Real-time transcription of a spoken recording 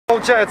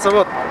Получается,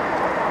 вот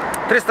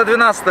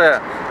 312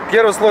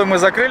 первый слой мы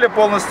закрыли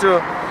полностью.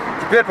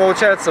 Теперь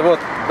получается, вот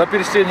до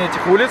пересечения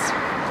этих улиц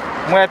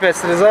мы опять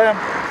срезаем.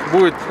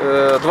 Будет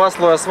два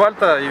слоя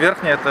асфальта, и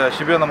верхний это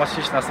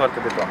щебенно-мастичный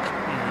асфальтобетон.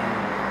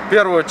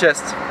 Первую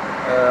часть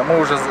мы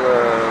уже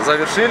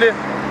завершили.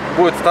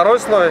 Будет второй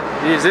слой,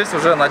 и здесь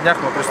уже на днях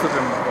мы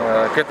приступим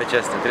к этой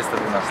части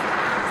 312.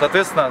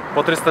 Соответственно,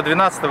 по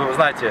 312 вы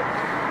знаете,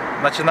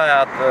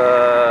 начиная от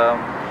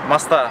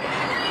моста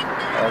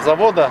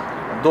завода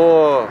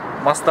до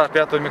моста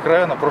 5-го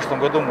микрорайона в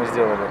прошлом году мы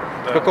сделали.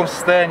 Да. В каком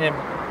состоянии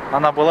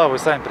она была, вы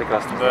сами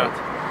прекрасно знаете.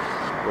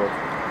 Вот.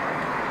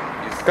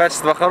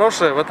 Качество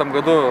хорошее, в этом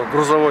году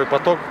грузовой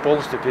поток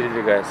полностью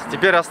передвигается.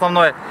 Теперь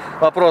основной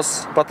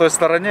вопрос по той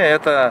стороне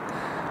это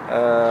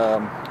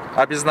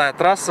объездная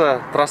трасса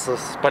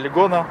с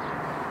полигона,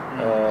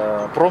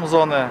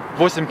 промзоны,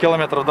 8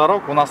 километров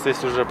дорог. У нас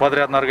есть уже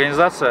подрядная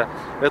организация,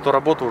 эту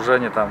работу уже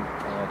они там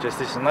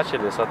частично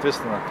начали,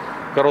 соответственно,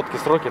 в короткие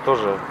сроки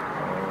тоже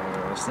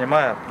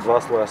снимая два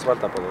слоя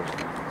асфальта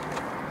получится.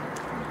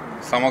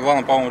 Самое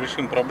главное, по-моему,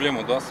 решим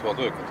проблему, да, с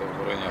водой, которая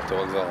в районе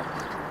автовокзала,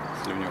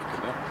 с ливневки,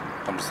 да?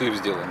 Там же слив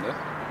сделан, да?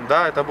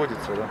 Да, это будет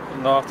все, да.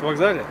 На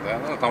автовокзале? Да,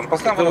 ну, там же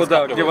постоянно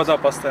вода, где вода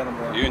постоянно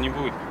была. Ее не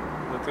будет.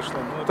 Да ты что?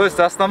 Ну, то есть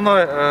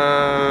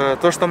основное,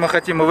 то, что мы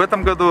хотим и в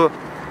этом году,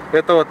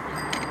 это вот,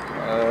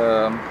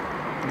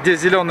 где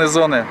зеленые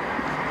зоны.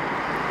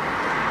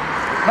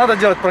 Надо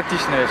делать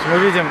практичные вещи. Мы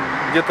видим,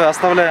 где-то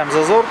оставляем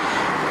зазор.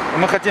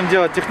 Мы хотим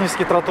делать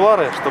технические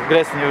тротуары, чтобы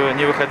грязь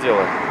не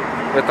выходила.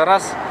 Это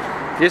раз.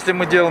 Если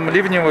мы делаем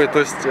ливневые, то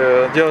есть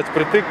делать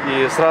притык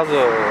и сразу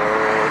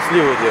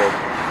сливы делать.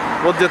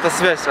 Вот где-то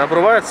связь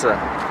обрывается,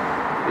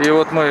 и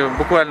вот мы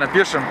буквально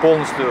пишем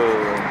полностью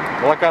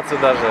локации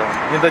даже,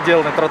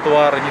 недоделанные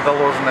тротуары,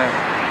 недоложенные.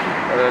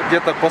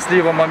 Где-то по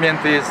сливам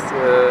моменты есть,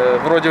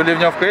 вроде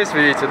ливневка есть, вы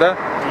видите, да?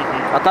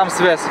 А там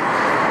связь.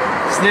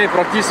 С ней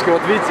практически,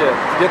 вот видите,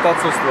 где-то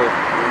отсутствует.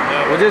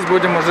 Вот здесь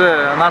будем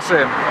уже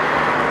наши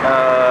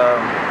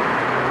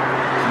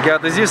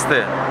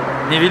геодезисты,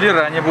 нивелиры,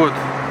 они будут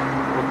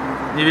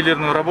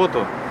нивелирную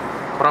работу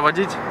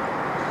проводить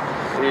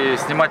и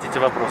снимать эти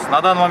вопросы. На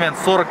данный момент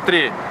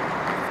 43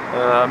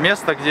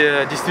 места,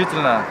 где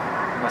действительно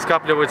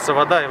скапливается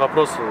вода и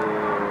вопрос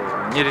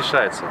не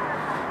решается.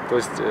 То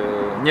есть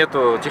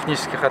нету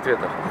технических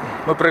ответов.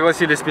 Мы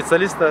пригласили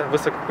специалиста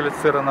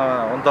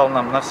высококвалифицированного, он дал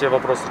нам на все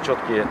вопросы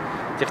четкие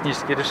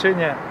технические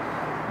решения.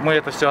 Мы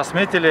это все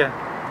осметили,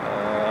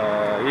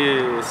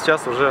 и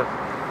сейчас уже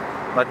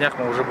на днях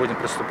мы уже будем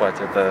приступать.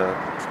 Это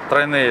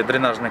тройные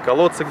дренажные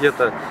колодцы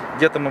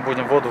где-то мы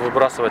будем воду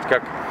выбрасывать,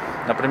 как,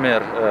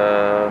 например,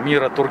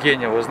 Мира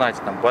Тургенева, вы знаете,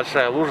 там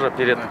большая лужа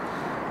перед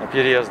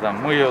переездом.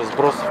 Мы ее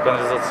сбросим в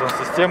канализационную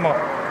систему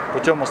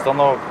путем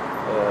установок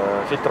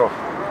фильтров.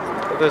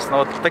 Соответственно,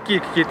 вот такие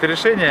какие-то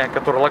решения,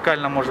 которые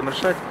локально можем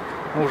решать,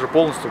 мы уже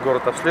полностью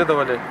город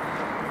обследовали.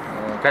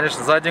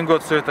 Конечно, за один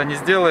год все это не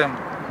сделаем.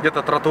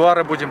 Где-то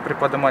тротуары будем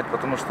приподнимать,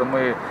 потому что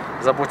мы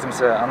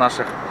заботимся о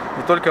наших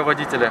не только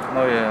водителях,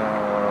 но и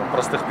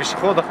простых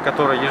пешеходах,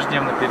 которые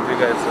ежедневно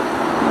передвигаются.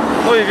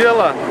 Ну и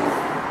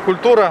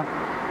культура,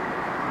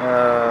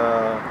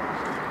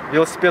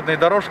 велосипедные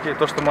дорожки,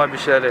 то, что мы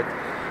обещали.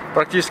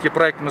 Практически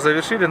проект мы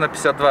завершили на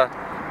 52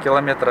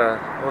 километра.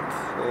 Вот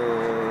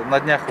на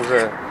днях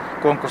уже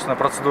конкурсная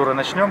процедура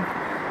начнем.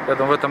 Я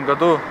думаю, в этом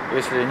году,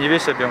 если не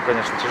весь объем,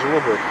 конечно, тяжело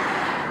будет,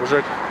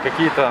 уже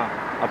какие-то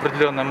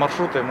определенные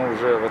маршруты мы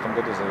уже в этом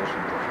году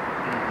завершим.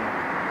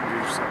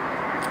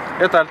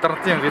 Это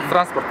альтернативный вид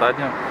транспорта.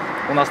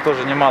 У нас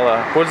тоже немало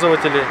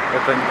пользователей.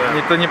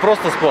 Это не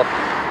просто спорт,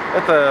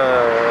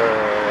 это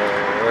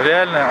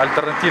реально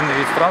альтернативный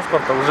вид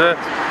транспорта, уже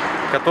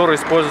который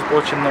использует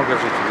очень много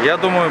жителей. Я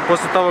думаю,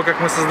 после того, как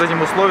мы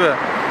создадим условия,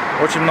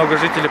 очень много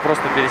жителей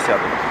просто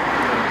пересядут.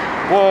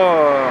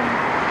 По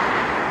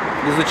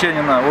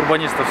изучению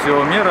урбанистов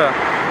всего мира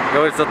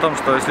говорится о том,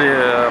 что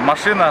если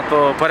машина,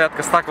 то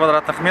порядка 100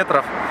 квадратных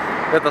метров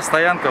эта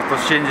стоянка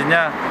в течение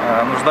дня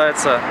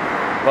нуждается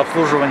в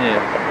обслуживании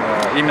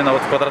именно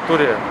вот в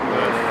квадратуре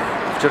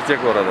в черте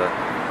города.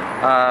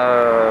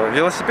 А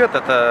велосипед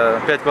это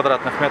 5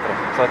 квадратных метров,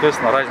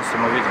 соответственно, разницу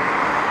мы видим.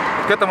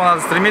 К этому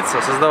надо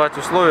стремиться, создавать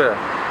условия,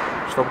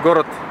 чтобы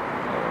город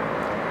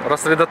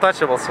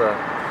рассредотачивался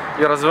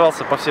и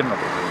развивался по всем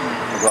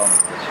направлениям. Главное.